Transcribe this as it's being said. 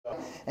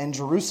and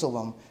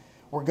Jerusalem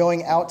were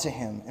going out to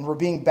him and were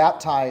being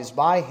baptized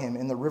by him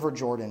in the river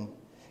Jordan,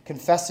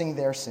 confessing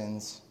their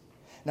sins.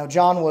 Now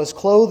John was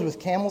clothed with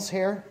camel's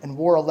hair and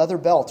wore a leather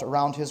belt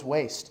around his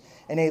waist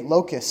and ate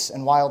locusts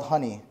and wild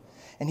honey.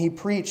 And he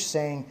preached,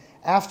 saying,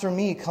 "After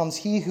me comes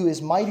he who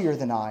is mightier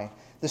than I,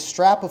 the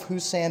strap of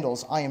whose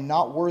sandals I am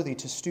not worthy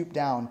to stoop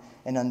down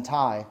and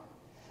untie.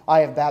 I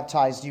have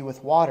baptized you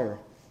with water,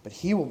 but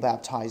he will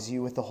baptize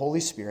you with the Holy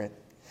Spirit."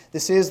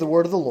 This is the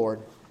word of the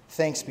Lord.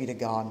 Thanks be to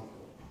God.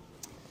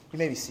 You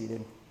may be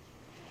seated.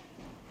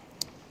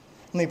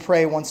 Let me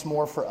pray once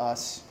more for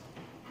us.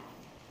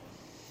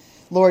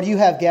 Lord, you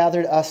have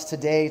gathered us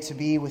today to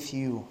be with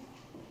you.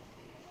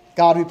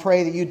 God, we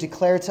pray that you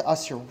declare to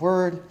us your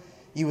word,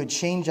 you would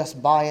change us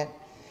by it,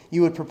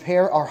 you would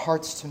prepare our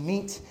hearts to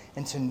meet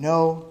and to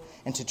know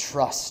and to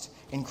trust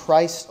in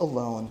Christ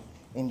alone.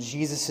 In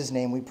Jesus'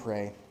 name we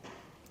pray.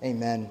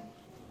 Amen.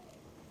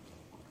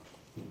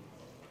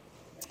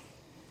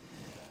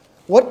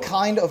 What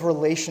kind of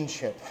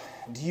relationship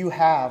do you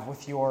have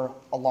with your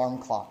alarm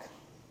clock?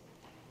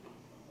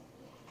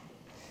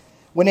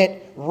 When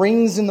it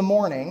rings in the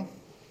morning,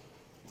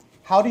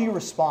 how do you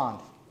respond?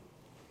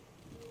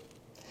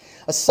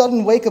 A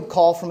sudden wake-up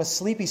call from a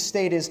sleepy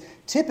state is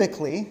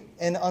typically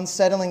an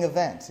unsettling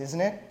event,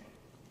 isn't it?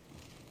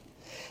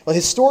 Well,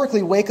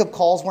 historically, wake-up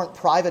calls weren't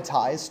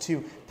privatized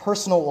to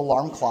personal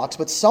alarm clocks,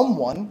 but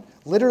someone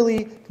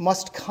literally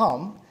must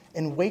come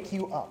and wake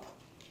you up.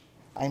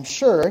 I'm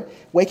sure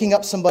waking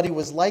up somebody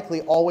was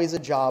likely always a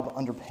job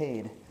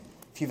underpaid.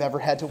 If you've ever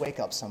had to wake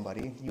up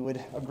somebody, you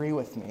would agree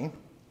with me.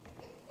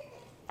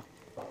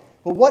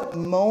 But what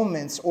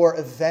moments or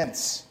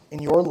events in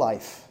your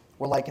life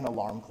were like an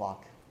alarm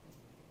clock?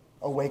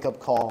 A wake-up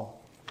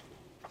call?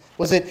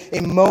 Was it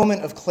a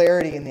moment of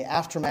clarity in the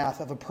aftermath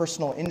of a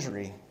personal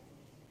injury?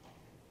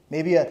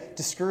 Maybe a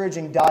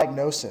discouraging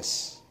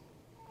diagnosis?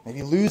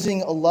 Maybe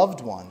losing a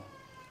loved one?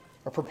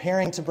 Or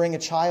preparing to bring a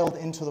child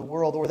into the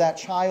world, or that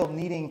child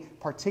needing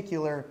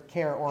particular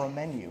care or a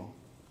menu.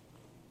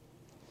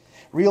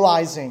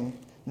 Realizing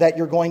that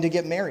you're going to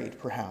get married,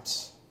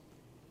 perhaps.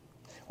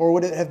 Or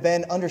would it have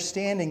been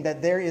understanding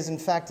that there is in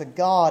fact a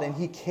God and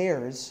he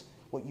cares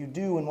what you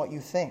do and what you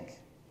think,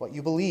 what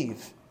you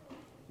believe?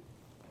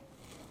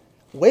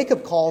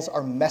 Wake-up calls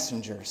are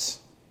messengers.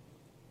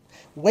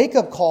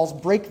 Wake-up calls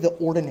break the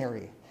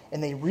ordinary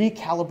and they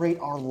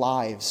recalibrate our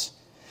lives,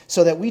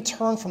 so that we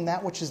turn from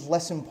that which is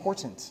less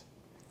important,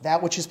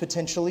 that which is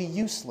potentially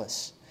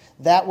useless,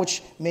 that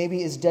which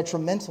maybe is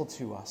detrimental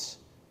to us,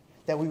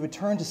 that we would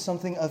turn to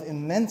something of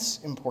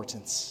immense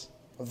importance,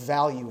 of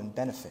value and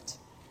benefit.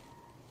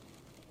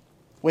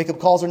 Wake-up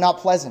calls are not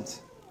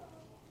pleasant,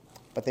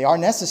 but they are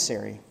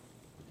necessary.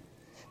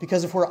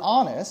 Because if we're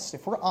honest,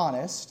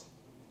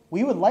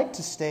 we would like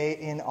to stay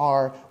in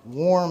our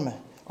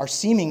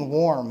seeming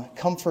warm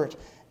comfort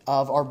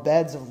of our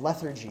beds of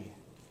lethargy,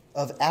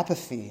 of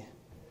apathy,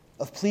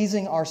 of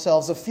pleasing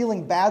ourselves, of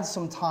feeling bad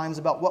sometimes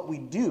about what we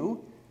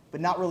do,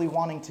 but not really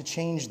wanting to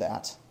change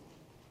that,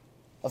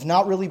 of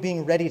not really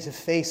being ready to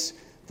face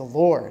the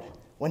Lord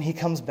when he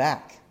comes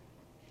back.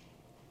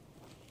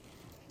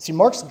 See,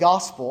 Mark's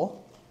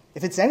gospel,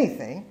 if it's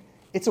anything,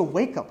 it's a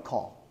wake-up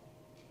call.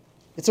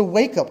 It's a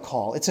wake-up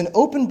call. It's an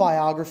open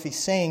biography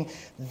saying,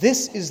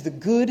 this is the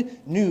good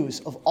news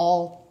of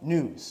all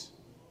news.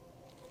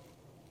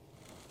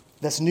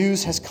 This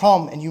news has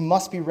come, and you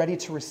must be ready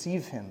to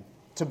receive him,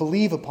 to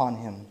believe upon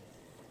him.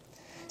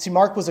 See,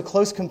 Mark was a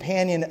close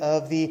companion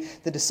of the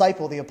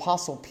disciple, the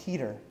apostle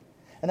Peter.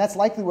 And that's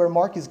likely where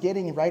Mark is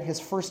getting, right,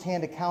 his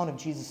firsthand account of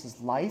Jesus'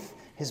 life,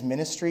 his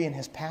ministry, and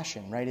his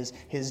passion, right,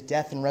 his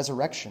death and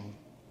resurrection.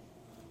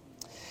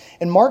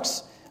 And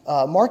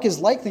Mark is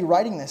likely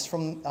writing this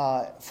from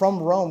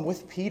Rome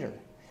with Peter,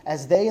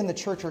 as they in the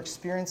church are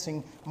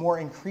experiencing more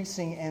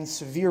increasing and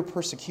severe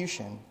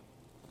persecution.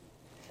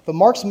 But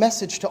Mark's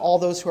message to all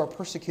those who are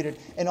persecuted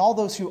and all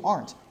those who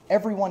aren't,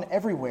 everyone,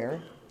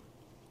 everywhere,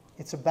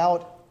 it's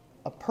about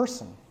a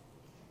person,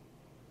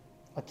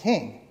 a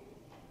king.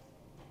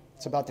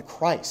 It's about the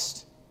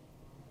Christ.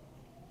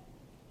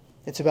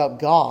 It's about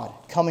God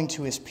coming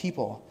to his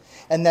people,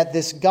 and that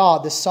this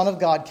God, the Son of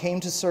God, came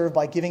to serve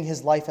by giving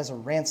his life as a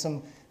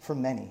ransom for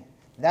many.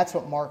 That's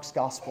what Mark's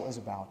gospel is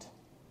about.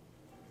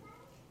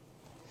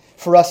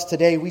 For us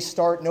today, we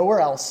start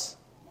nowhere else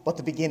but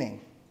the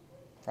beginning,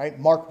 right?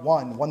 Mark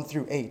 1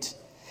 through 8.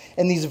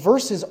 And these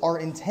verses are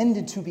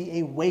intended to be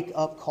a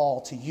wake-up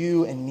call to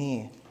you and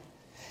me.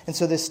 And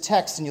so this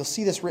text, and you'll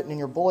see this written in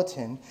your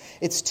bulletin,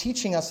 it's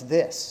teaching us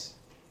this.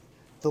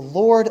 The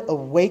Lord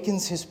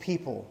awakens his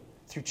people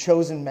through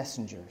chosen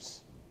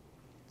messengers.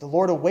 The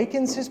Lord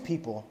awakens his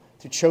people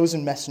through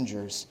chosen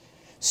messengers.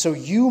 So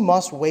you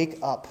must wake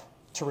up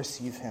to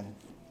receive him.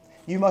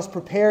 You must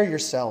prepare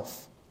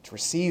yourself to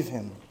receive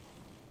him.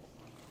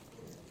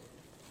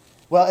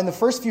 Well, in the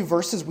first few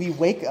verses, we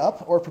wake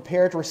up or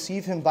prepare to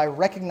receive him by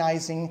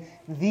recognizing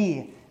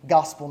the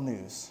gospel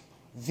news.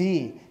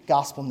 The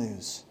gospel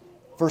news.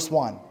 Verse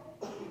 1,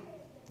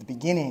 the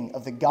beginning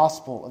of the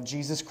gospel of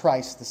Jesus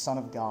Christ, the Son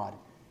of God.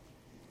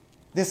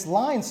 This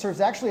line serves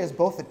actually as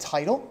both the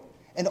title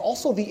and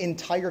also the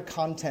entire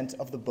content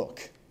of the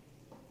book.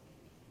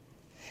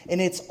 And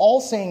it's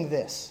all saying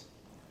this: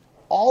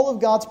 all of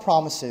God's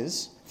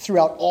promises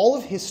throughout all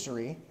of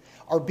history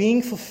are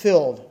being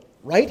fulfilled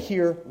right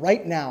here,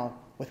 right now,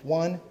 with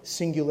one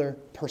singular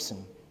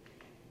person,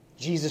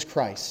 Jesus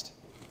Christ.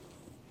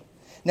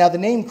 Now, the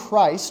name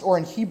Christ, or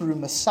in Hebrew,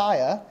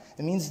 Messiah,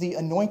 it means the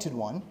anointed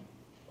one,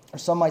 or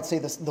some might say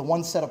the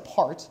one set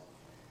apart.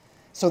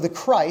 So the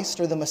Christ,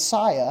 or the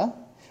Messiah,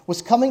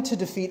 was coming to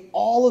defeat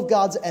all of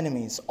God's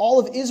enemies, all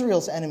of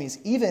Israel's enemies,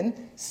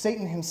 even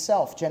Satan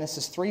himself,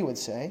 Genesis 3 would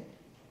say.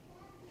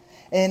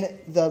 And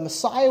the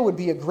Messiah would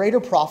be a greater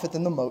prophet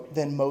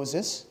than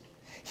Moses.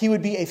 He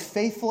would be a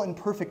faithful and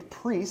perfect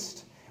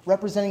priest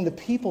representing the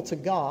people to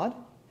God.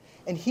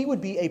 And he would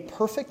be a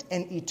perfect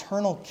and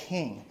eternal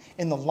king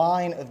in the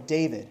line of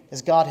David,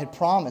 as God had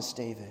promised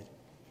David.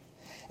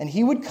 And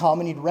he would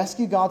come and he'd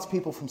rescue God's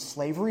people from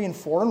slavery and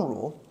foreign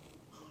rule.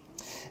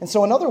 And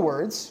so, in other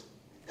words,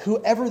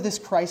 whoever this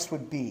Christ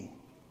would be,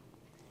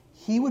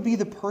 he would be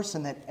the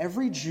person that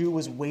every Jew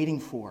was waiting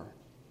for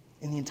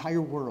in the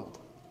entire world.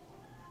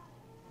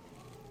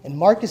 And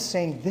Mark is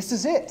saying, this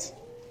is it.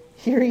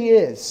 Here he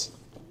is.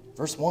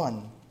 Verse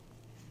 1.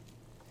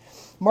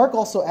 Mark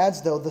also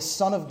adds, though, the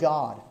Son of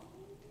God.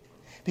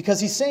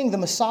 Because he's saying the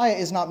Messiah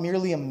is not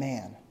merely a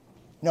man.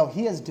 No,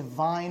 he has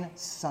divine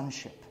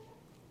sonship.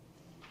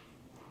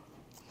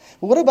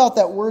 But what about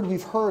that word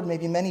we've heard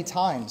maybe many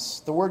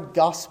times, the word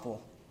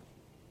gospel?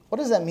 What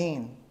does that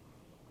mean?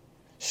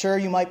 Sure,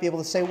 you might be able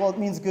to say, well, it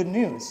means good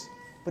news.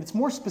 But it's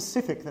more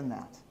specific than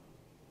that.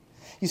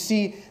 You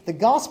see, the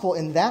gospel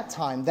in that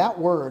time, that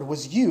word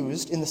was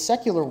used in the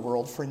secular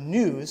world for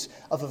news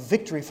of a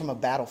victory from a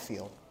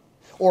battlefield,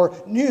 or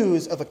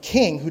news of a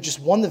king who just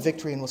won the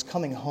victory and was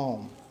coming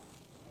home.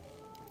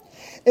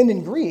 And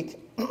in Greek,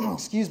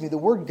 the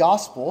word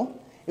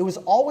gospel, it was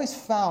always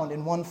found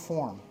in one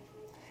form.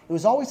 It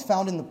was always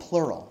found in the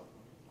plural,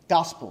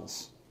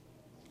 gospels.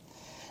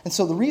 And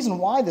so the reason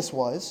why this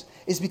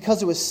is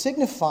because it was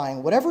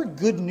signifying whatever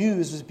good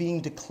news was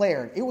being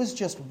declared. It was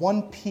just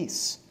one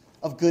piece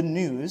of good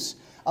news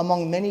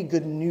among many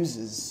good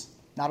newses.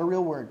 Not a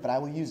real word, but I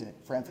will use it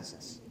for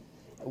emphasis.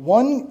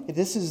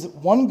 This is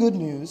one good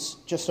news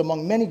just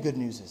among many good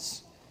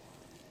newses.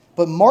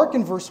 But Mark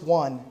in verse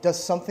 1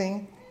 does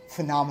something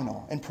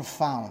phenomenal and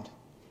profound.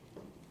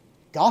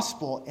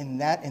 Gospel in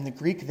the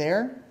Greek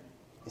there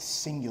is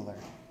singular.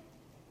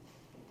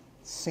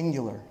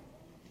 Singular.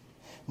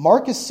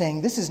 Mark is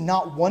saying this is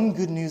not one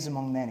good news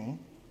among many.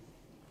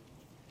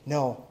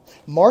 No.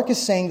 Mark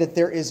is saying that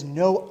there is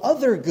no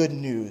other good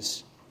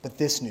news but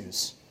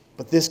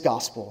this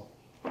gospel.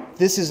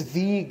 This is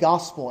the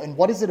gospel. And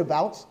what is it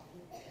about?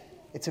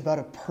 It's about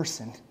a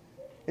person.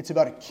 It's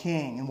about a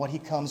king and what he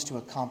comes to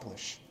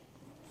accomplish.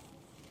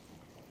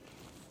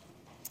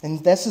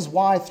 And this is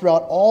why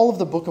throughout all of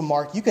the book of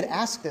Mark, you could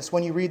ask this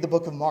when you read the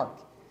book of Mark.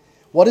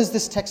 What is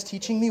this text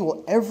teaching me?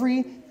 Well,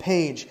 every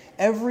page,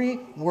 every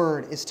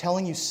word is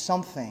telling you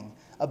something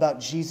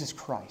about Jesus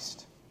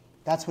Christ.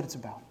 That's what it's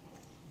about.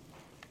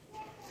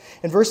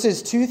 In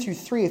verses 2 through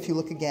 3, if you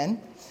look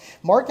again,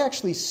 Mark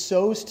actually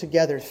sews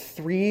together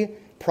 3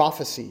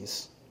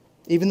 prophecies,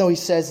 even though he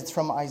says it's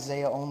from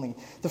Isaiah only.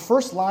 The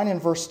first line in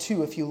verse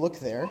 2, if you look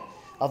there,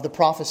 of the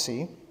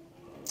prophecy,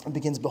 it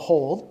begins,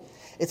 "Behold,"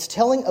 it's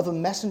telling of a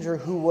messenger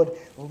who would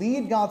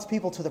lead God's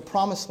people to the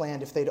promised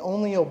land if they'd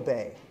only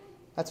obey.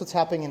 That's what's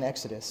happening in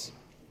Exodus.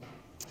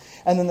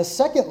 And then the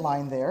second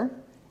line there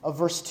of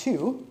verse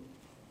 2,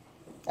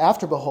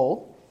 after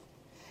 "Behold,"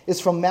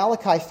 is from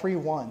Malachi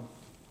 3:1.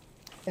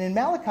 And in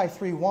Malachi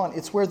 3:1,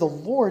 it's where the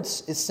Lord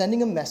is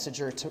sending a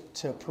messenger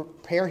to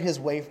prepare his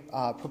way,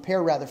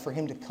 for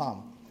him to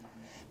come.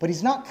 But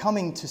he's not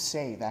coming to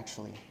save,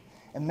 actually.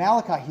 In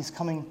Malachi, he's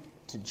coming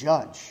to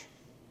judge,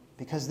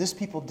 because this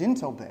people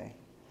didn't obey,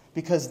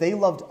 because they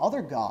loved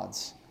other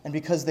gods, and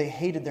because they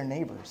hated their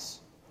neighbors.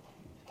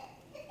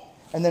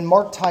 And then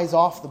Mark ties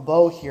off the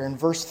bow here in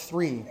verse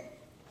 3,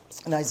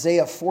 in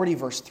Isaiah 40,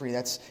 verse 3.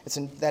 It's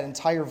in that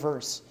entire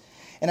verse.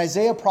 And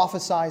Isaiah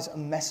prophesies a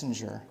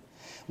messenger,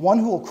 one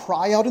who will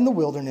cry out in the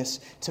wilderness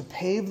to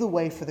pave the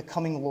way for the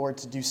coming Lord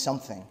to do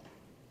something.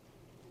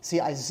 See,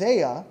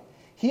 Isaiah,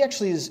 he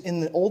actually is in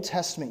the Old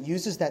Testament,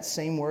 uses that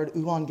same word,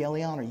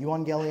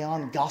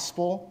 euangelion,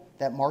 gospel,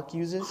 that Mark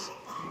uses.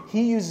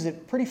 He uses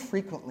it pretty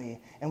frequently.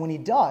 And when he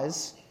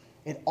does,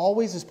 it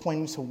always is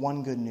pointing to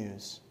one good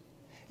news.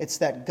 It's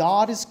that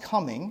God is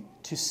coming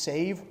to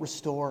save,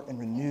 restore, and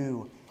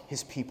renew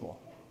his people.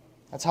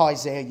 That's how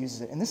Isaiah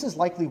uses it. And this is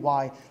likely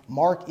why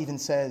Mark even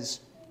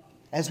says,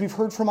 as we've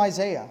heard from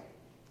Isaiah,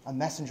 a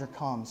messenger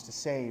comes to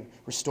save,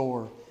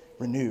 restore,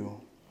 renew.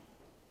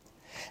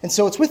 And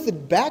so it's with the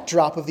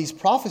backdrop of these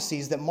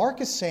prophecies that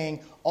Mark is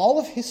saying all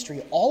of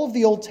history, all of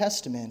the Old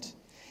Testament,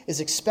 is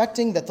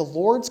expecting that the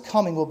Lord's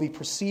coming will be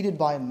preceded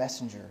by a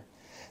messenger.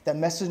 That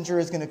messenger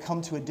is going to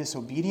come to a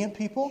disobedient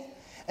people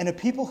and a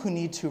people who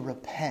need to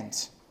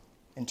repent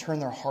and turn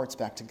their hearts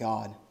back to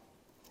God.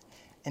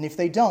 And if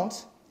they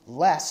don't,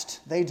 lest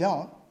they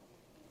don't,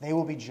 they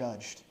will be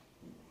judged.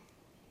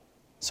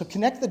 So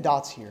connect the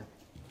dots here.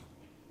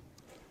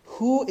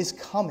 Who is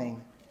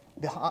coming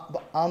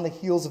on the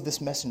heels of this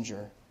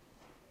messenger?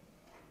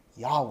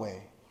 Yahweh,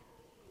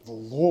 the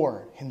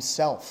Lord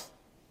himself.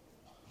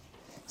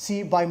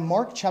 See, by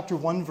Mark chapter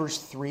 1, verse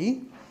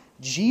 3,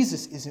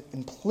 Jesus is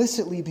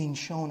implicitly being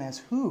shown as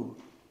who?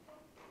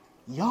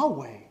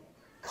 Yahweh,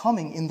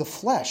 coming in the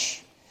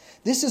flesh.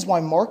 This is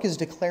why Mark is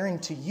declaring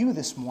to you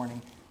this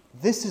morning,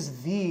 this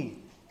is the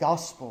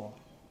gospel.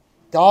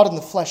 God in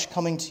the flesh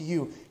coming to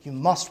you. You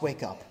must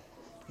wake up.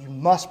 You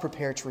must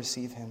prepare to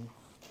receive him.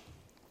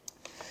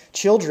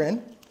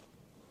 Children,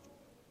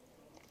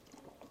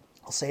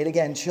 I'll say it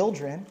again,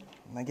 children,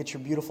 and I get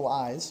your beautiful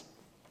eyes.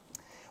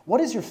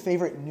 What is your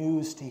favorite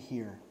news to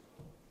hear?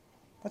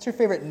 What's your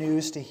favorite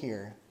news to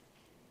hear?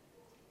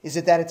 Is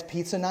it that it's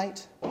pizza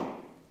night?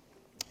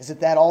 Is it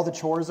that all the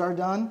chores are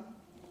done?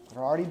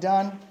 They're already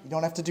done. You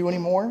don't have to do any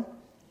more?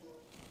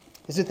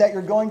 Is it that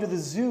you're going to the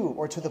zoo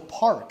or to the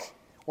park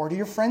or to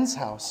your friend's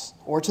house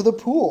or to the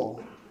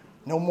pool?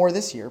 No more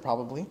this year,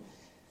 probably.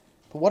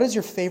 But what is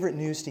your favorite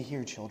news to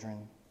hear,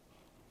 children?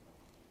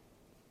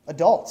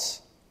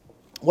 Adults,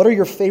 what are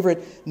your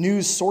favorite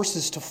news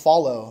sources to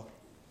follow?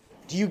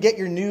 Do you get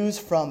your news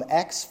from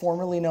X,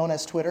 formerly known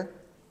as Twitter?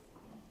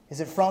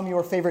 Is it from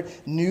your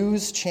favorite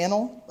news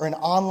channel or an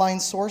online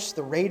source,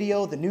 the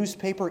radio, the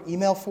newspaper,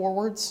 email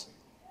forwards?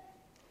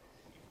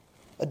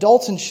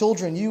 Adults and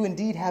children, you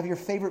indeed have your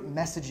favorite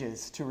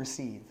messages to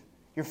receive,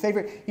 your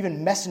favorite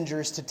even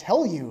messengers to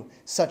tell you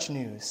such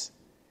news.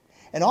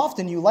 And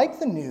often you like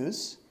the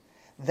news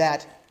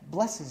that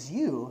blesses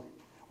you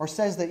or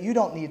says that you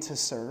don't need to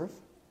serve,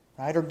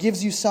 right? Or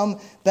gives you some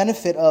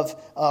benefit of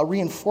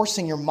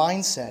reinforcing your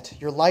mindset,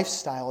 your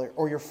lifestyle,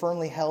 or your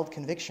firmly held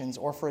convictions,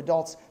 or for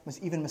adults,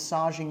 even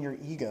massaging your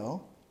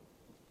ego.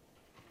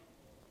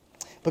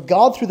 But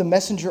God, through the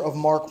messenger of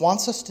Mark,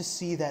 wants us to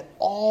see that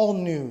all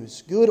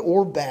news, good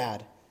or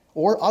bad,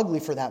 or ugly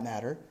for that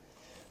matter,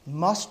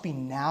 must be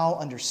now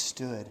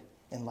understood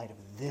in light of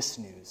this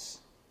news,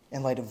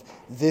 in light of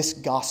this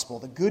gospel,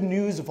 the good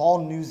news of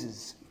all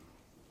newses.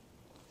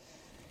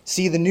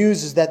 See, the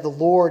news is that the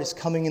Lord is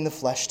coming in the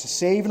flesh to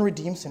save and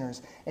redeem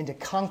sinners and to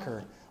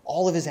conquer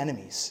all of his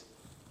enemies.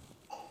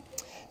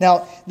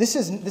 Now,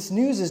 this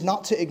news is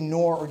not to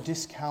ignore or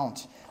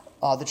discount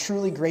the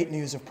truly great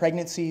news of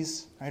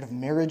pregnancies, right, of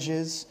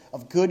marriages,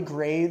 of good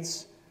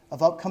grades,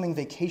 of upcoming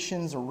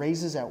vacations or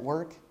raises at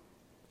work.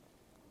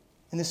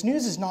 And this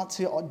news is not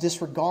to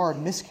disregard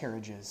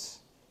miscarriages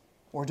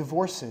or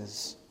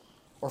divorces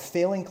or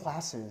failing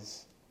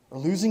classes or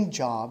losing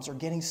jobs or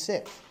getting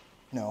sick.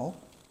 No.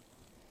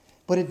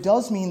 But it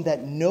does mean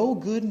that no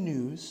good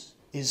news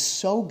is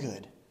so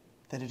good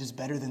that it is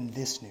better than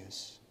this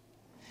news.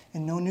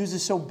 And no news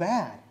is so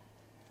bad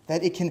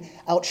that it can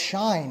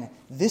outshine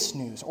this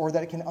news or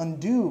that it can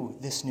undo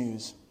this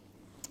news.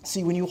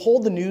 See, when you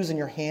hold the news in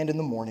your hand in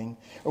the morning,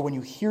 or when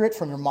you hear it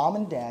from your mom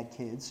and dad,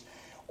 kids,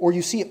 or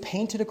you see it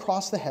painted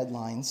across the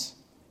headlines,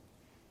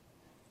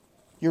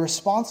 your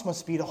response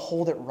must be to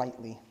hold it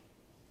rightly.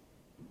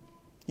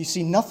 You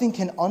see, nothing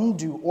can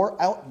undo or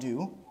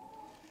outdo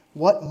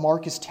what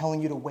Mark is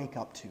telling you to wake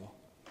up to.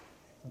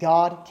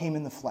 God came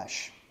in the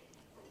flesh.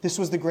 This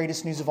was the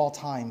greatest news of all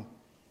time.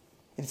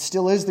 It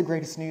still is the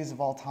greatest news of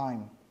all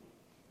time.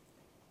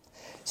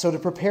 So to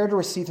prepare to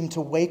receive him, to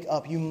wake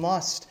up, you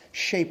must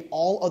shape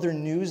all other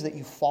news that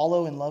you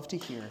follow and love to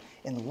hear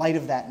in light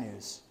of that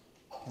news.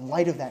 In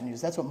light of that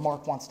news. That's what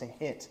Mark wants to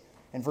hit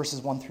in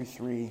verses 1 through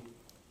 3.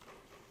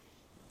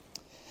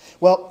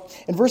 Well,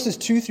 in verses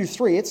 2 through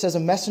 3, it says a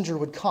messenger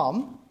would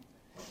come.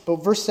 But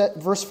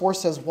verse 4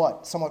 says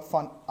what? Somewhat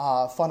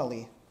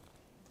funnily.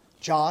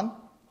 John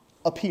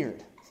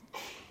appeared.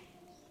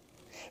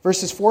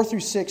 Verses 4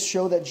 through 6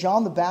 show that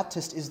John the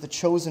Baptist is the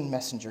chosen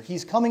messenger.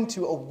 He's coming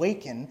to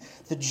awaken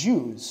the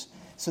Jews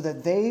so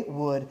that they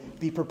would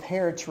be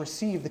prepared to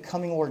receive the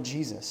coming Lord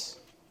Jesus.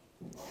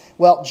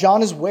 Well,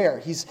 John is where?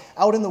 He's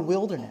out in the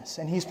wilderness,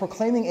 and he's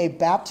proclaiming a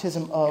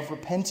baptism of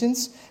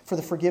repentance for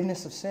the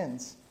forgiveness of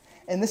sins.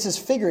 And this is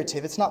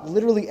figurative. It's not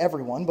literally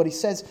everyone, but he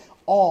says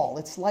all.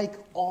 It's like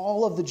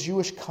all of the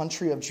Jewish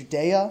country of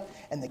Judea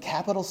and the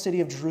capital city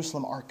of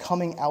Jerusalem are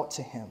coming out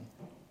to him.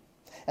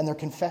 And they're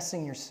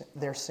confessing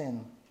their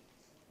sin.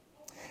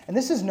 And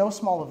this is no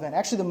small event.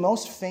 Actually, the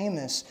most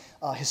famous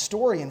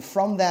historian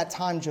from that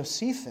time,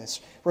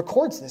 Josephus,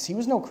 records this. He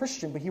was no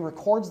Christian, but he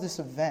records this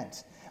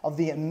event of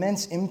the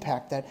immense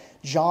impact that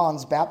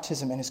John's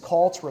baptism and his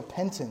call to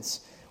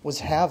repentance was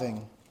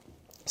having.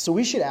 So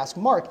we should ask,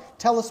 Mark,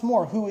 tell us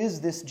more. Who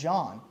is this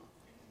John?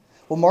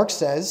 Well, Mark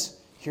says,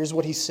 here's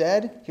what he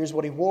said, here's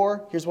what he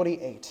wore, here's what he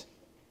ate.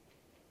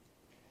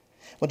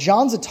 Well,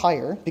 John's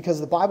attire, because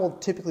the Bible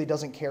typically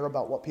doesn't care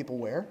about what people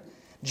wear,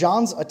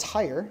 John's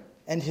attire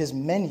and his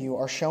menu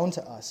are shown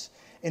to us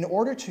in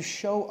order to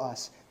show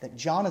us that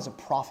John is a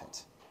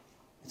prophet.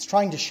 It's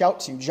trying to shout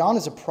to you, John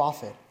is a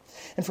prophet.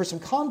 And for some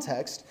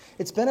context,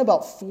 it's been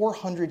about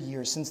 400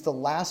 years since the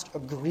last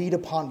agreed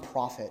upon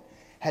prophet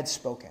had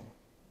spoken.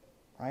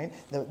 Right?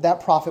 That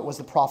prophet was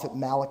the prophet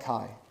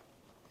Malachi.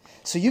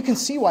 So you can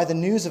see why the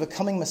news of a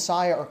coming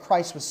Messiah or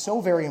Christ was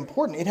so very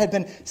important. It had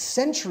been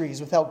centuries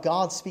without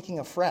God speaking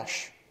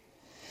afresh.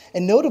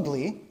 And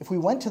notably, if we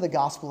went to the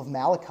Gospel of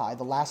Malachi,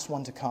 the last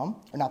one to come,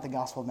 or not the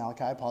Gospel of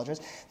Malachi, I apologize,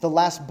 the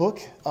last book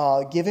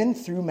given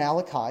through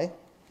Malachi,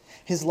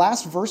 his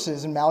last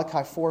verses in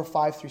Malachi 4,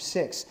 5 through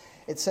 6,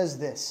 it says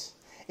this.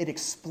 It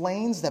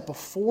explains that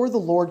before the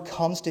Lord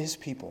comes to his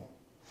people,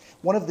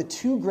 one of the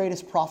two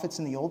greatest prophets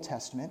in the Old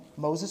Testament,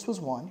 Moses was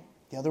one,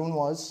 the other one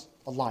was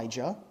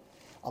Elijah.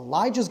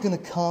 Elijah's going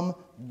to come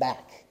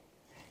back.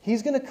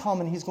 He's going to come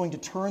and he's going to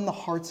turn the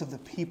hearts of the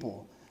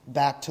people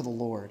back to the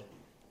Lord,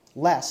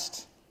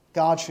 lest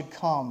God should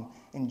come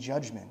in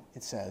judgment,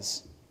 it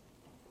says.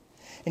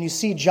 And you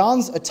see,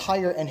 John's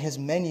attire and his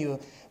menu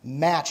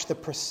match the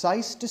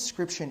precise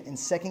description in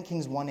 2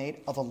 Kings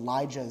 1:8 of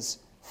Elijah's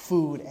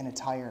food and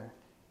attire,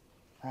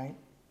 right?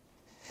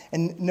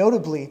 And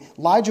notably,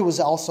 Elijah was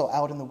also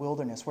out in the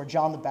wilderness where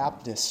John the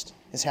Baptist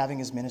is having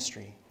his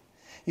ministry.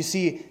 You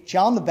see,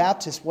 John the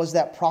Baptist was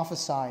that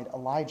prophesied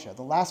Elijah.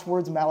 The last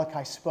words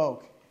Malachi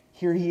spoke,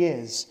 here he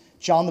is,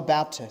 John the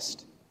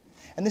Baptist.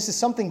 And this is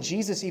something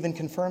Jesus even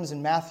confirms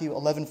in Matthew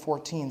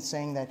 11:14,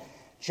 saying that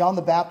John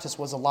the Baptist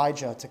was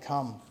Elijah to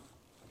come.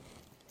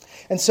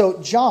 And so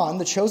John,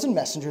 the chosen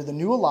messenger, the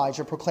new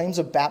Elijah, proclaims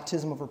a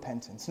baptism of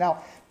repentance.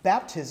 Now,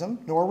 baptism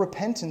nor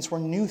repentance were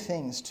new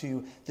things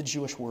to the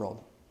Jewish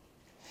world.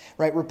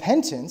 Right?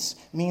 Repentance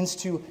means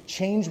to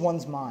change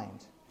one's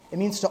mind. It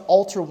means to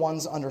alter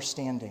one's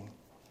understanding.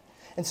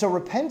 And so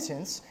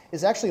repentance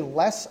is actually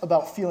less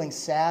about feeling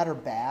sad or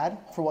bad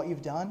for what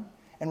you've done,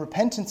 and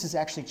repentance is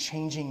actually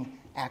changing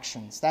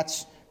actions.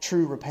 That's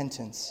true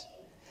repentance.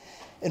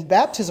 In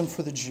baptism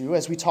for the Jew,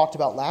 as we talked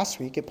about last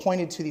week, it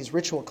pointed to these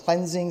ritual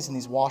cleansings and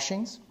these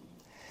washings.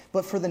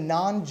 But for the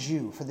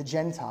non-Jew, for the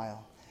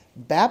Gentile,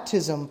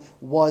 baptism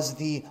was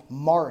the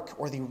mark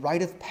or the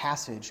rite of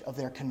passage of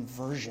their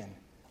conversion,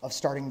 of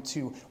starting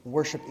to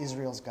worship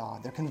Israel's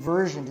God, their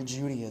conversion to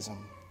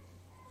Judaism.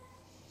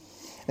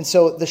 And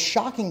so the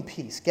shocking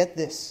piece, get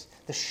this,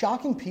 the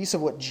shocking piece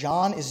of what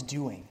John is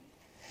doing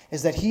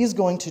is that he is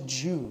going to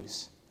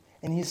Jews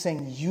and he's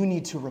saying, you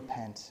need to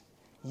repent.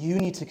 You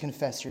need to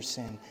confess your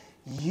sin.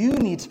 You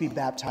need to be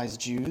baptized,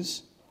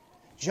 Jews,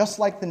 just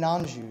like the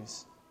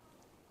non-Jews.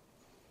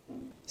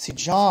 See,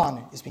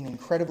 John is being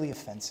incredibly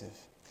offensive.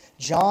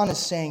 John is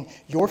saying,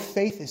 your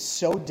faith is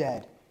so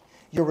dead.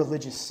 Your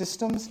religious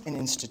systems and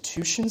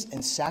institutions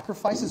and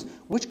sacrifices,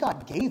 which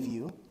God gave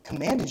you,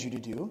 commanded you to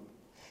do,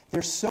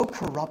 they're so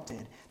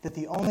corrupted that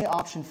the only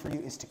option for you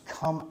is to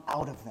come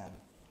out of them,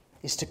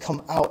 is to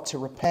come out, to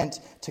repent,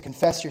 to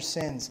confess your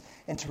sins,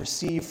 and to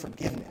receive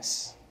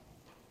forgiveness.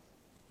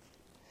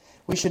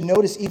 We should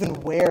notice even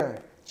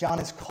where John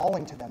is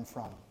calling to them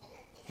from.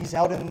 He's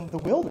out in the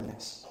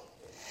wilderness.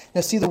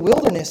 Now see, the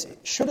wilderness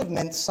should have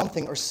meant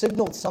something or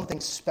signaled something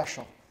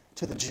special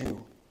to the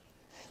Jew.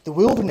 The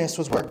wilderness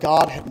was where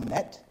God had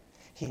met,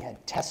 he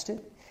had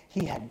tested,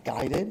 he had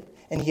guided,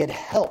 and he had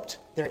helped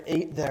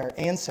their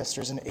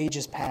ancestors in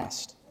ages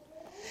past.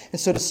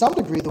 And so to some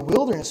degree, the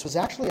wilderness was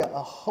actually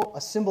a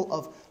symbol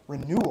of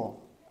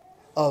renewal,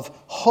 of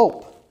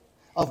hope,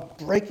 of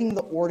breaking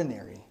the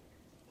ordinary,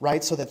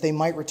 right, so that they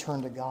might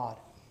return to God.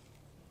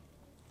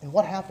 And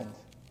what happened?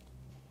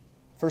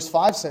 Verse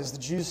 5 says the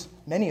Jews,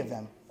 many of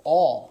them,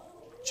 all,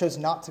 chose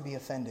not to be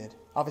offended.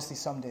 Obviously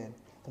some did.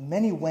 But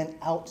many went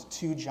out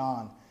to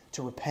John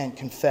to repent,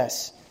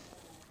 confess,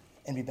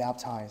 and be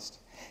baptized.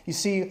 You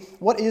see,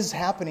 what is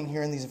happening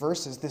here in these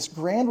verses, this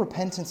grand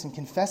repentance and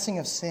confessing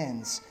of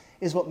sins,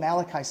 is what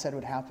Malachi said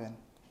would happen.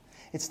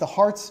 It's the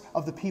hearts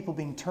of the people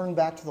being turned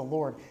back to the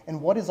Lord.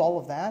 And what is all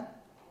of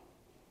that?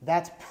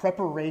 That's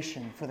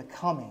preparation for the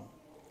coming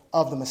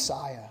of the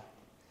Messiah.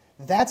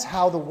 That's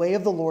how the way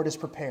of the Lord is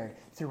prepared,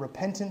 through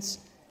repentance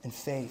and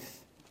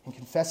faith and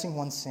confessing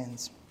one's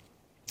sins.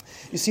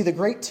 You see, the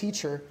great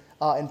teacher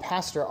and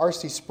pastor,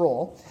 R.C.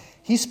 Sproul,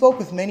 he spoke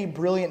with many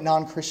brilliant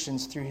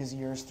non-Christians through his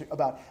years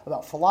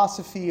about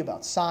philosophy,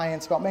 about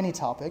science, about many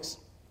topics.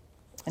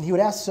 And he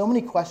would ask so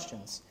many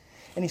questions.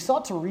 And he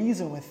sought to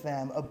reason with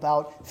them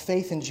about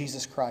faith in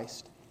Jesus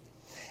Christ.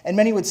 And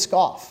many would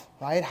scoff,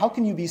 right? How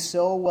can you be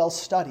so well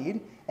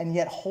studied and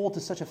yet hold to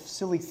such a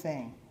silly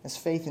thing as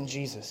faith in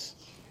Jesus?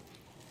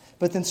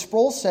 But then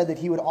Sproul said that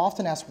he would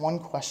often ask one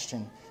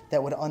question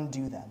that would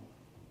undo them.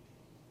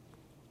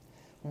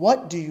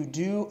 What do you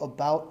do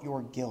about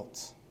your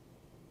guilt?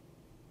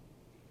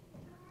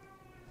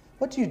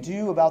 What do you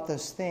do about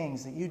those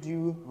things that you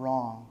do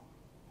wrong,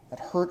 that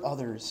hurt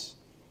others?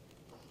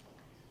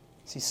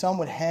 See, some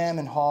would hem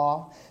and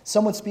haw.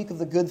 Some would speak of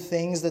the good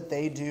things that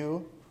they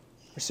do.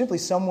 Or simply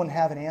some wouldn't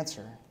have an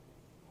answer.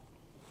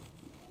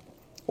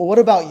 Well, what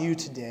about you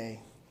today?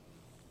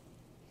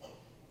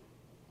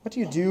 What do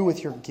you do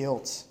with your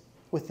guilt,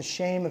 with the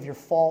shame of your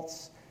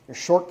faults, your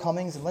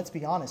shortcomings, and let's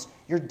be honest,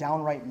 your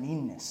downright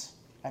meanness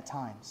at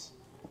times?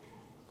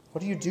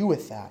 What do you do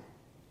with that?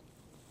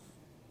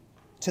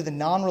 To the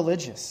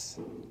non-religious,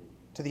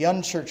 to the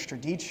unchurched or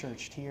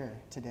de-churched here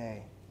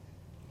today,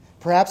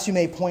 perhaps you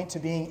may point to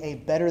being a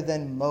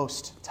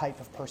better-than-most type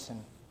of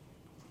person.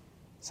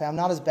 Say, I'm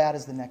not as bad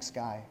as the next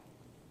guy.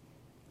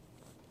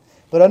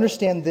 But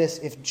understand this,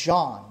 if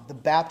John, the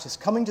Baptist,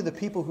 coming to the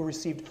people who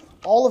received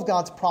all of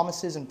God's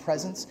promises and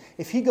presents,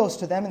 if he goes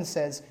to them and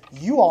says,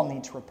 you all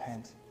need to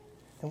repent,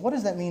 then what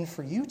does that mean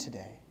for you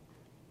today?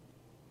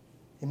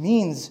 It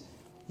means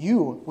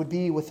you would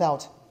be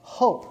without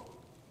hope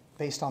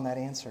based on that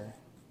answer.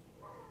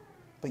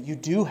 But you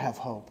do have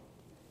hope.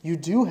 You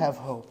do have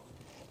hope.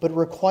 But it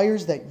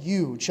requires that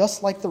you,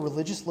 just like the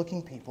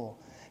religious-looking people,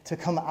 to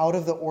come out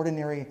of the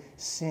ordinary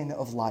sin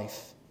of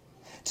life.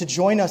 To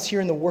join us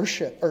here in the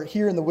worship, or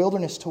here in the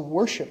wilderness to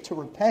worship, to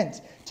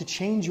repent, to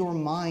change your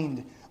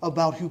mind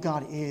about who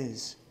God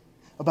is,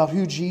 about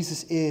who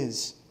Jesus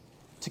is.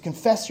 To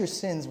confess your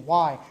sins.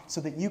 Why? So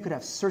that you could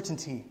have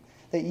certainty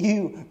that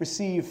you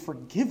receive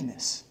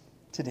forgiveness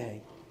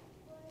today,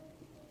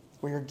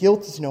 where your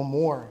guilt is no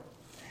more.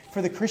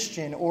 For the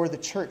Christian or the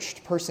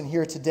churched person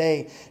here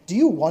today, do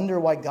you wonder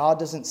why God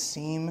doesn't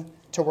seem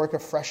to work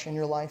afresh in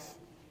your life?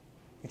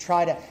 You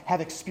try to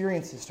have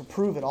experiences to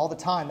prove it all the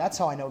time. That's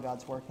how I know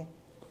God's working.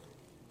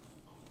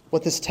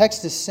 What this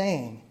text is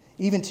saying,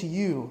 even to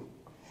you,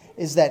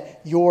 is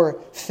that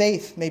your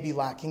faith may be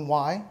lacking.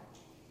 Why?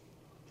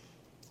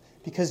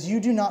 Because you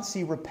do not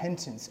see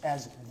repentance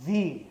as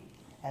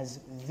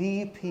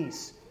the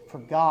piece for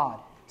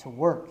God to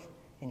work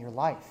in your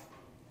life.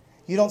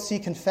 You don't see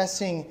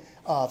confessing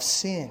of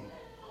sin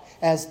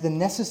as the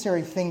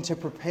necessary thing to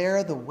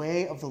prepare the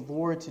way of the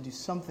Lord to do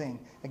something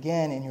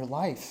again in your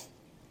life.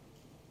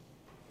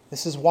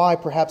 This is why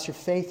perhaps your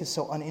faith is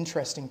so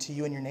uninteresting to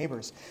you and your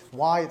neighbors,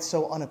 why it's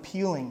so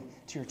unappealing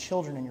to your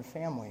children and your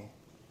family.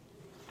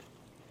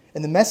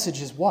 And the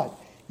message is what?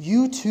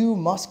 You too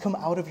must come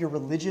out of your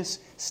religious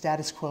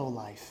status quo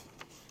life.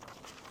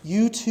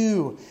 You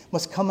too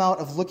must come out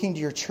of looking to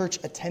your church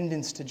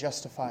attendance to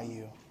justify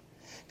you.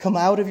 Come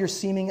out of your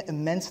seeming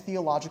immense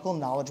theological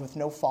knowledge with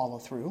no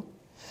follow-through.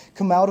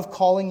 Come out of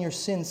calling your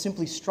sin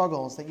simply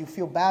struggles that you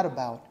feel bad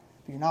about,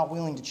 but you're not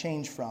willing to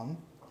change from.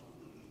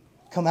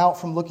 Come out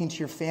from looking to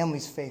your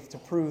family's faith to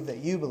prove that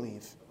you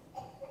believe.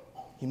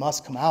 You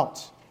must come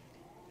out.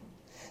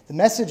 The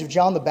message of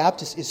John the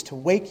Baptist is to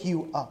wake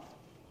you up.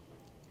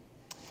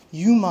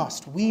 You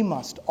must, we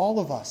must, all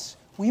of us,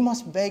 we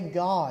must beg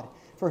God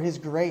for His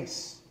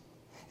grace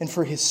and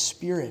for His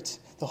Spirit,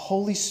 the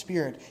Holy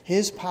Spirit,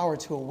 His power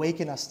to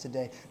awaken us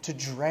today, to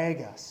drag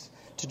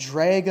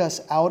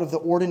us out of the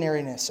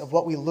ordinariness of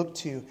what we look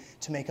to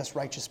make us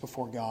righteous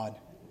before God.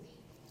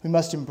 We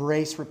must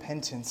embrace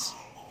repentance,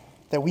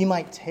 that we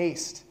might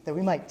taste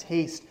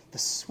the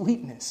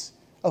sweetness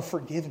of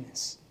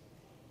forgiveness.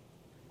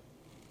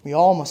 We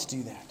all must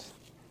do that.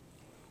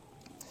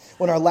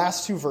 Well, in our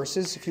last two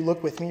verses, if you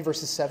look with me,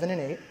 verses 7 and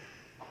 8,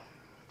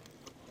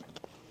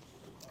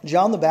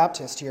 John the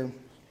Baptist here,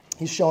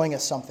 he's showing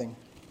us something.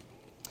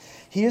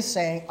 He is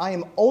saying, I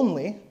am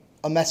only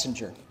a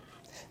messenger,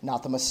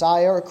 not the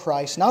Messiah or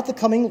Christ, not the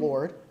coming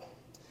Lord.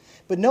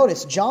 But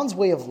notice, John's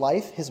way of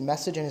life, his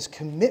message, and his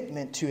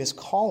commitment to his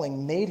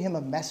calling made him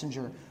a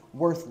messenger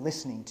worth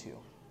listening to,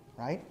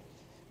 right?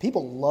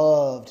 People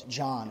loved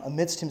John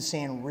amidst him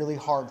saying really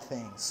hard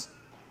things.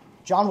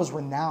 John was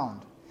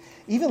renowned.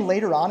 Even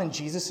later on in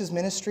Jesus'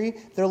 ministry,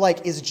 they're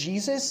like, is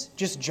Jesus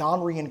just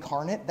John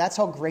reincarnate? That's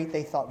how great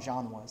they thought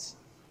John was.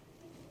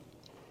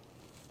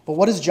 But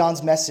what is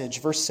John's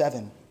message? Verse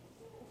 7.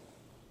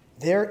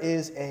 There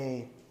is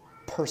a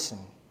person,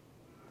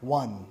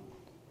 one,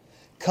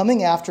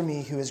 coming after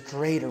me who is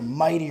greater,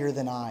 mightier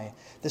than I,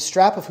 the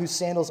strap of whose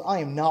sandals I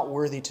am not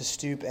worthy to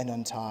stoop and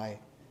untie.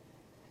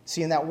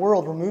 See, in that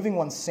world, removing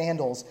one's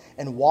sandals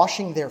and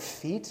washing their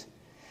feet,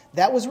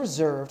 that was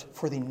reserved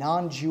for the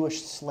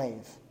non-Jewish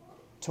slave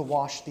to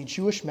wash the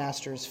Jewish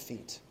master's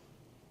feet.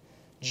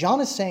 John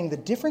is saying the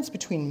difference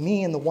between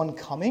me and the one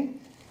coming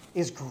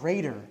is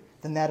greater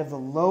than that of the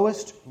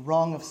lowest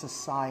rung of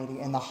society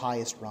and the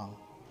highest rung.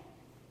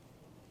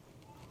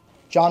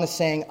 John is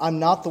saying, I'm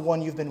not the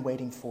one you've been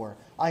waiting for.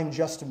 I am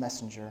just a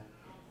messenger.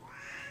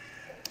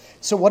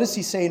 So what does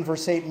he say in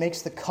verse 8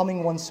 makes the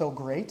coming one so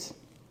great?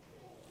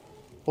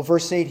 Well,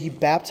 verse 8, he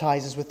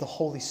baptizes with the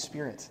Holy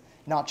Spirit,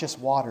 not just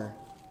water.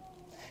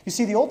 You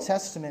see, the Old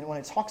Testament, when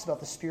it talks about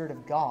the Spirit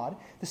of God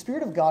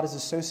is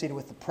associated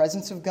with the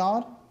presence of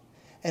God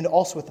and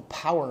also with the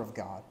power of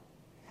God.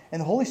 And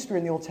the Holy Spirit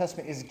in the Old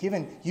Testament is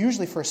given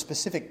usually for a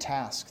specific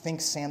task. Think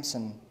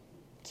Samson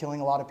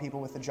killing a lot of people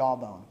with the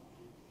jawbone.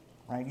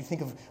 Right? You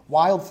think of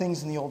wild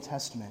things in the Old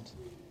Testament.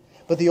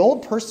 But the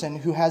old person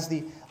who has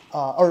the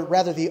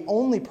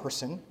only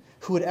person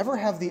who would ever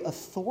have the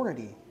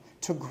authority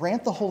to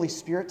grant the Holy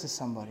Spirit to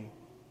somebody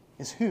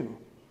is who?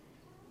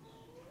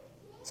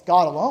 It's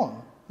God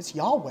alone. It's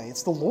Yahweh.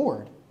 It's the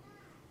Lord.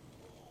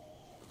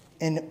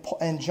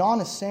 And John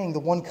is saying the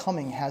one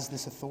coming has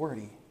this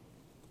authority.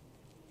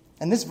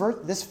 And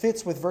this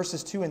fits with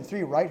verses 2 and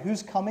 3, right?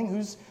 Who's coming?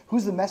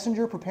 Who's the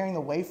messenger preparing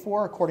the way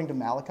for, according to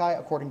Malachi,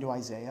 according to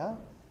Isaiah?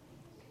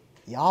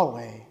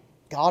 Yahweh,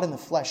 God in the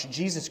flesh,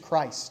 Jesus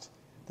Christ,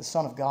 the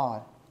Son of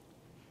God.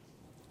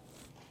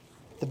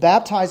 The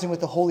baptizing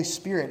with the Holy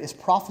Spirit is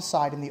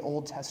prophesied in the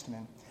Old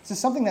Testament. This is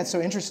something that's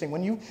so interesting.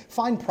 When you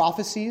find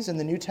prophecies in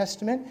the New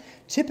Testament,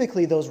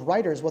 typically those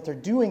writers, what they're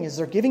doing is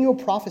they're giving you a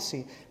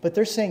prophecy, but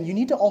they're saying you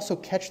need to also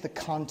catch the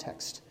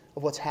context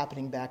of what's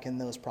happening back in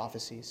those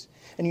prophecies.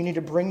 And you need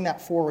to bring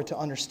that forward to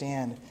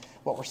understand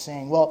what we're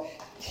saying. Well,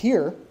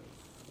 here,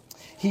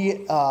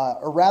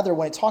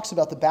 when it talks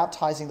about the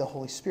baptizing of the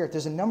Holy Spirit,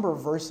 there's a number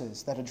of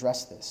verses that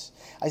address this.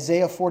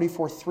 Isaiah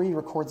 44:3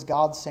 records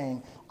God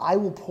saying, I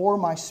will pour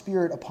my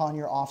Spirit upon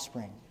your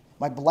offspring,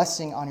 my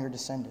blessing on your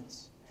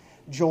descendants.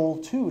 Joel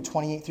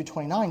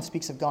 2:28-29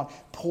 speaks of God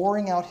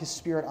pouring out his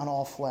Spirit on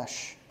all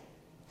flesh.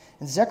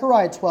 And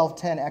Zechariah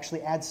 12:10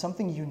 actually adds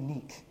something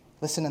unique.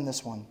 Listen in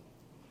this one.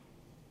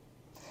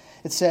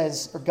 It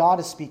says, or God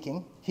is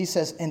speaking, he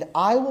says, and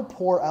I will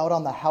pour out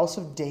on the house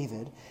of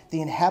David, the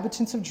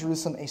inhabitants of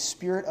Jerusalem, a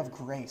spirit of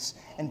grace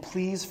and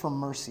pleas for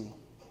mercy.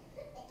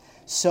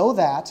 So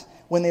that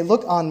when they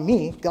look on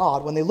me,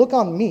 God, when they look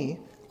on me,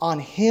 on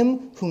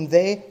him whom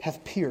they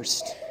have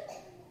pierced,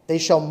 they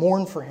shall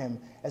mourn for him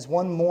as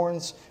one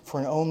mourns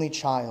for an only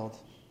child.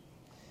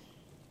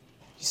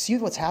 You see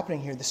what's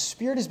happening here? The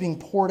Spirit is being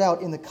poured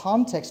out in the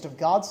context of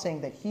God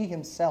saying that he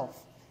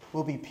himself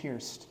will be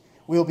pierced,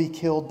 will be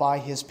killed by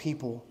his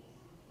people.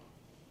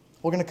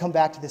 We're going to come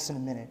back to this in a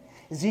minute.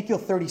 Ezekiel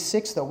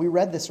 36, though, we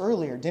read this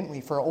earlier, didn't we,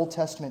 for our Old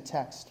Testament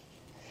text.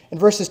 In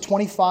verses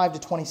 25 to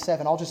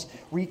 27, I'll just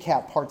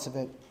recap parts of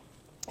it.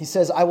 He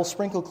says, I will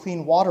sprinkle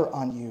clean water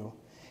on you,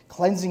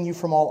 cleansing you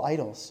from all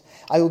idols.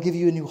 I will give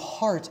you a new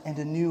heart and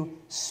a new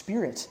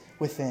spirit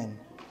within.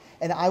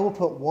 And I will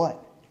put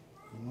what?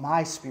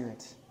 My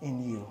Spirit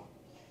in you,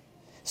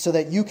 so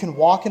that you can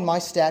walk in my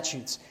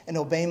statutes and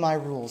obey my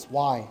rules.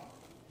 Why?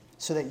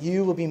 So that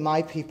you will be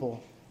my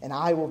people and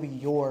I will be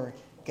your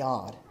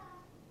God.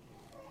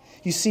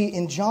 You see,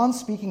 in John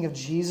speaking of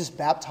Jesus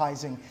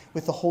baptizing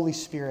with the Holy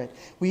Spirit,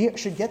 we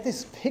should get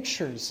these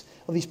pictures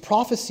of these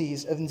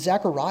prophecies of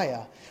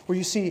Zechariah, where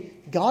you see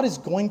God is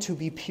going to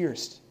be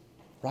pierced,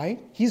 right?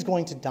 He's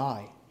going to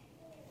die.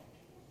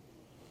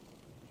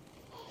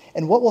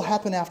 And what will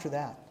happen after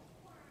that?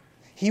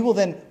 He will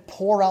then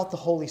pour out the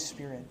Holy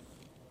Spirit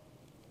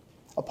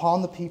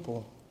upon the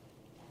people.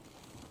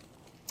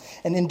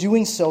 And in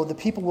doing so, the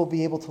people will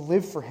be able to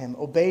live for him,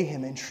 obey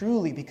him, and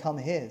truly become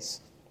his.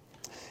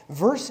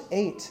 Verse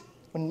 8,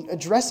 when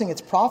addressing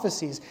its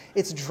prophecies,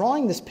 it's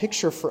drawing this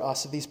picture for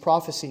us of these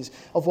prophecies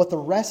of what the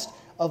rest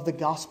of the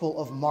Gospel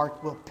of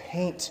Mark will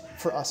paint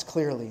for us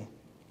clearly.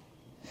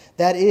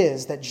 That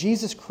is, that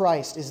Jesus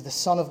Christ is the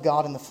Son of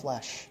God in the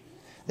flesh,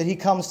 that he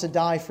comes to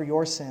die for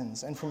your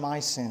sins and for my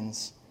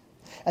sins.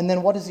 And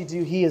then what does he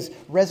do? He is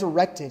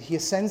resurrected. He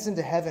ascends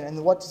into heaven.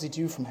 And what does he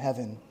do from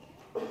heaven?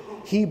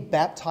 He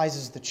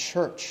baptizes the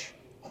church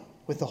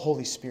with the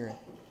Holy Spirit.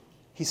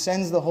 He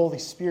sends the Holy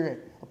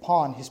Spirit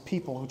upon his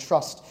people who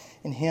trust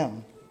in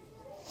him.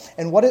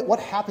 And what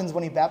happens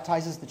when he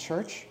baptizes the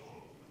church?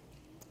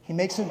 He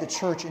makes the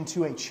church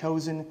into a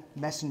chosen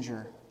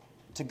messenger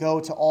to go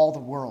to all the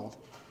world.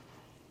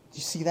 Do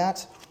you see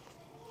that?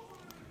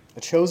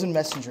 A chosen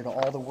messenger to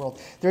all the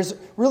world. There's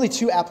really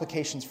two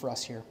applications for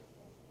us here.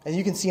 And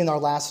you can see in our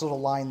last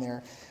little line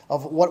there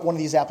of what one of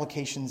these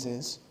applications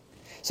is.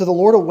 So the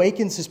Lord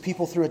awakens his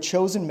people through a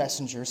chosen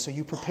messenger. So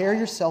you prepare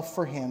yourself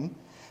for him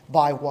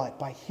by what?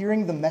 By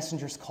hearing the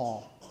messenger's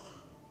call.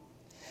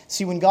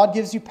 See, when God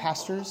gives you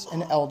pastors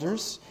and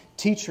elders,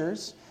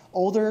 teachers,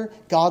 older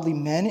godly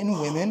men and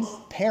women,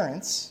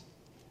 parents,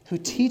 who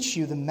teach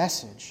you the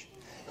message,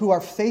 who are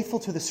faithful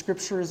to the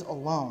Scriptures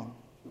alone,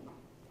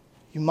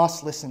 you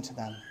must listen to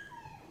them.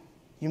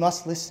 You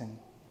must listen.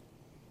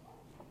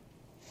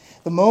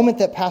 The moment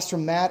that Pastor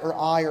Matt or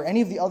I or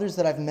any of the others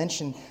that I've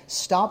mentioned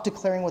stop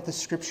declaring what the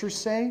Scriptures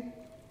say,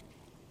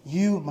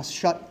 you must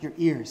shut your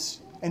ears,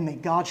 and may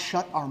God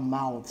shut our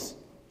mouths.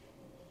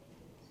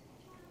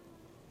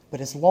 But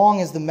as long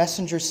as the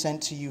messenger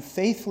sent to you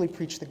faithfully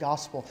preach the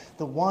gospel,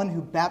 the one who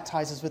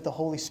baptizes with the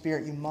Holy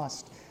Spirit, you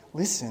must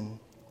listen.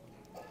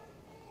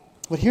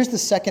 But here's the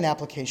second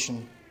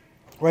application,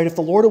 right? If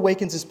the Lord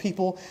awakens his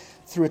people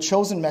through a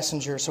chosen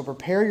messenger, so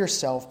prepare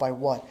yourself by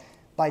what?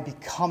 By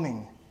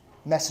becoming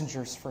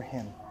messengers for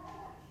him.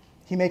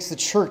 He makes the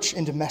church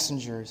into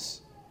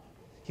messengers.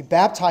 He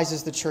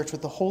baptizes the church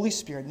with the Holy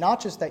Spirit, not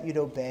just that you'd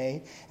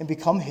obey and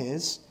become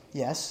his,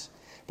 yes,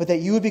 but that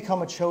you would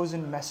become a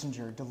chosen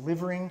messenger,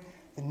 delivering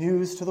the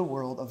news to the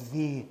world of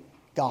the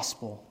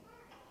gospel.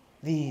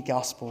 The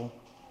gospel.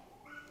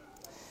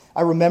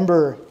 I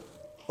remember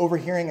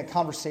overhearing a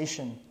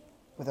conversation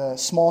with a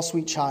small,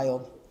 sweet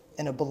child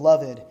and a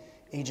beloved,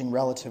 aging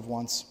relative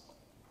once.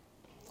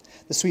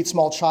 The sweet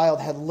small child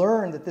had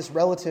learned that this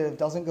relative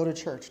doesn't go to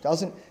church,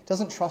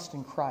 doesn't trust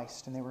in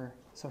Christ, and they were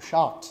so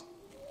shocked.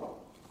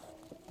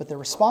 But their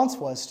response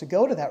was to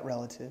go to that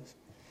relative,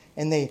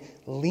 and they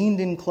leaned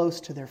in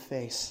close to their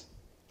face,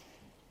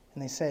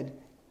 and they said,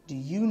 "Do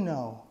you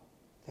know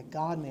that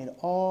God made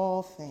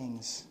all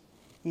things,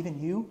 even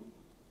you?"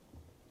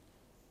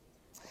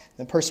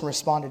 The person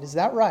responded, "Is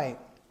that right?"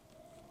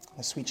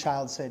 The sweet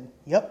child said,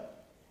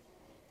 "Yep.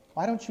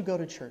 Why don't you go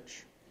to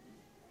church?"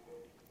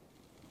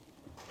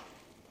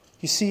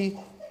 You see,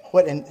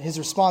 And his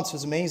response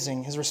was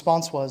amazing. His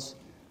response was,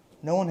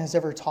 "No one has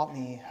ever taught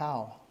me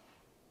how."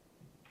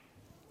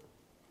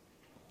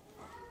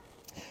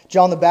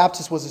 John the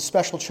Baptist was a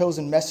special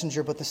chosen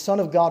messenger, but the Son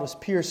of God was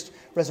pierced,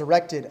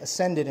 resurrected,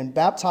 ascended, and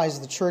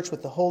baptized the church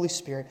with the Holy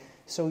Spirit.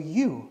 So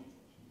you,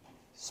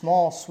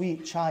 small,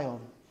 sweet child,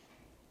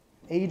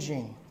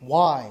 aging,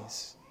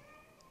 wise,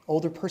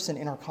 older person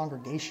in our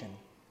congregation,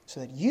 so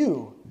that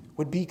you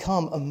would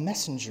become a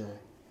messenger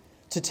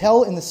to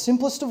tell in the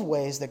simplest of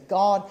ways that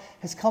God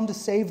has come to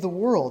save the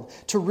world,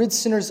 to rid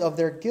sinners of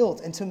their guilt,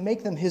 and to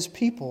make them his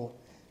people.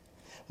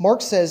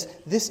 Mark says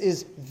this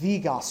is the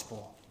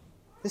gospel.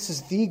 This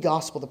is the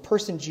gospel, the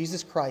person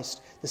Jesus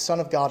Christ, the Son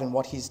of God, and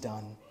what he's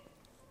done.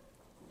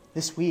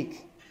 This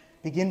week,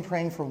 begin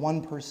praying for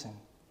one person,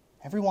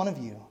 every one of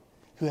you,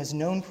 who has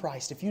known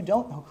Christ. If you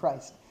don't know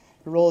Christ,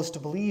 your role is to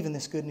believe in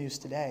this good news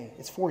today.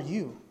 It's for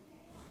you.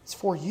 It's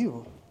for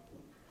you.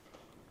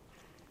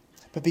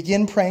 But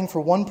begin praying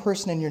for one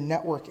person in your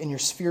network, in your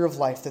sphere of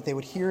life, that they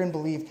would hear and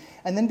believe,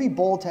 and then be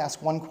bold to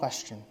ask one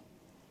question.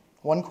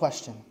 One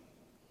question.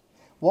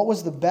 What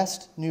was the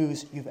best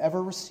news you've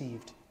ever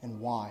received, and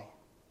why?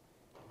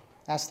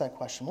 Ask that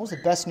question. What was the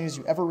best news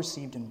you ever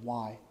received, and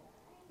why?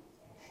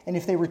 And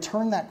if they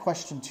return that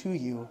question to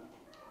you,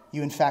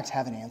 you in fact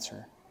have an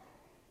answer.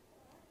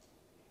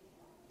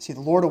 See,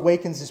 the Lord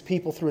awakens his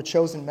people through a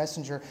chosen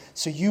messenger,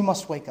 so you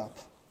must wake up,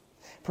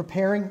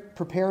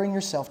 preparing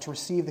yourself to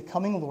receive the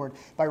coming Lord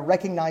by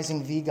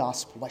recognizing the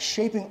gospel, by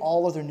shaping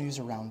all other news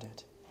around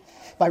it,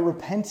 by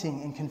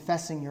repenting and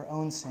confessing your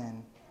own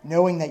sin,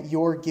 knowing that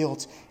your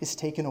guilt is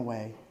taken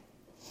away.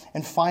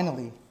 And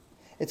finally,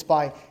 it's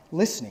by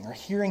listening or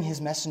hearing his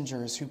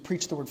messengers who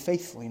preach the word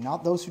faithfully,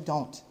 not those who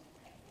don't.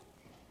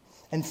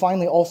 And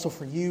finally, also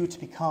for you to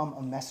become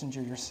a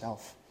messenger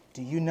yourself.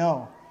 Do you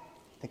know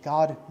that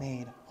God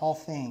made all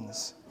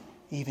things,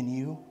 even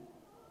you?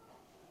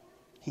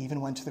 He even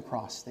went to the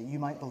cross that you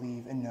might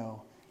believe and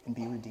know and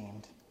be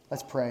redeemed.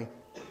 Let's pray.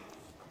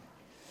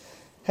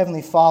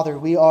 Heavenly Father,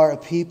 we are a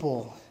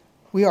people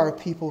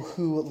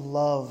who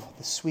love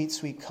the sweet,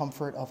 sweet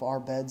comfort of our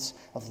beds,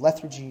 of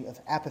lethargy, of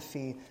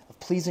apathy, of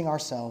pleasing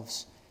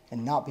ourselves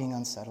and not being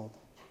unsettled.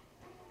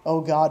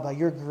 Oh God, by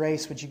your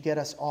grace, would you get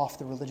us off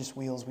the religious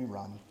wheels we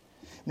run?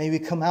 May we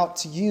come out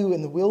to you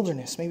in the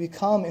wilderness. May we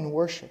come in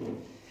worship.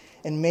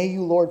 And may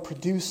you, Lord,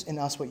 produce in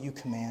us what you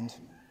command.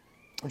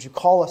 Would you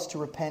call us to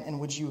repent, and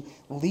would you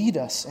lead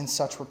us in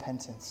such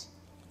repentance?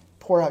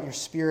 Pour out your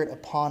Spirit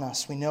upon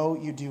us. We know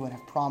you do and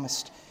have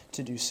promised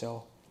to do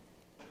so.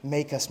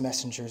 Make us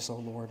messengers, O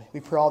Lord. We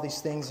pray all these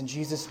things in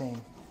Jesus'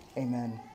 name. Amen.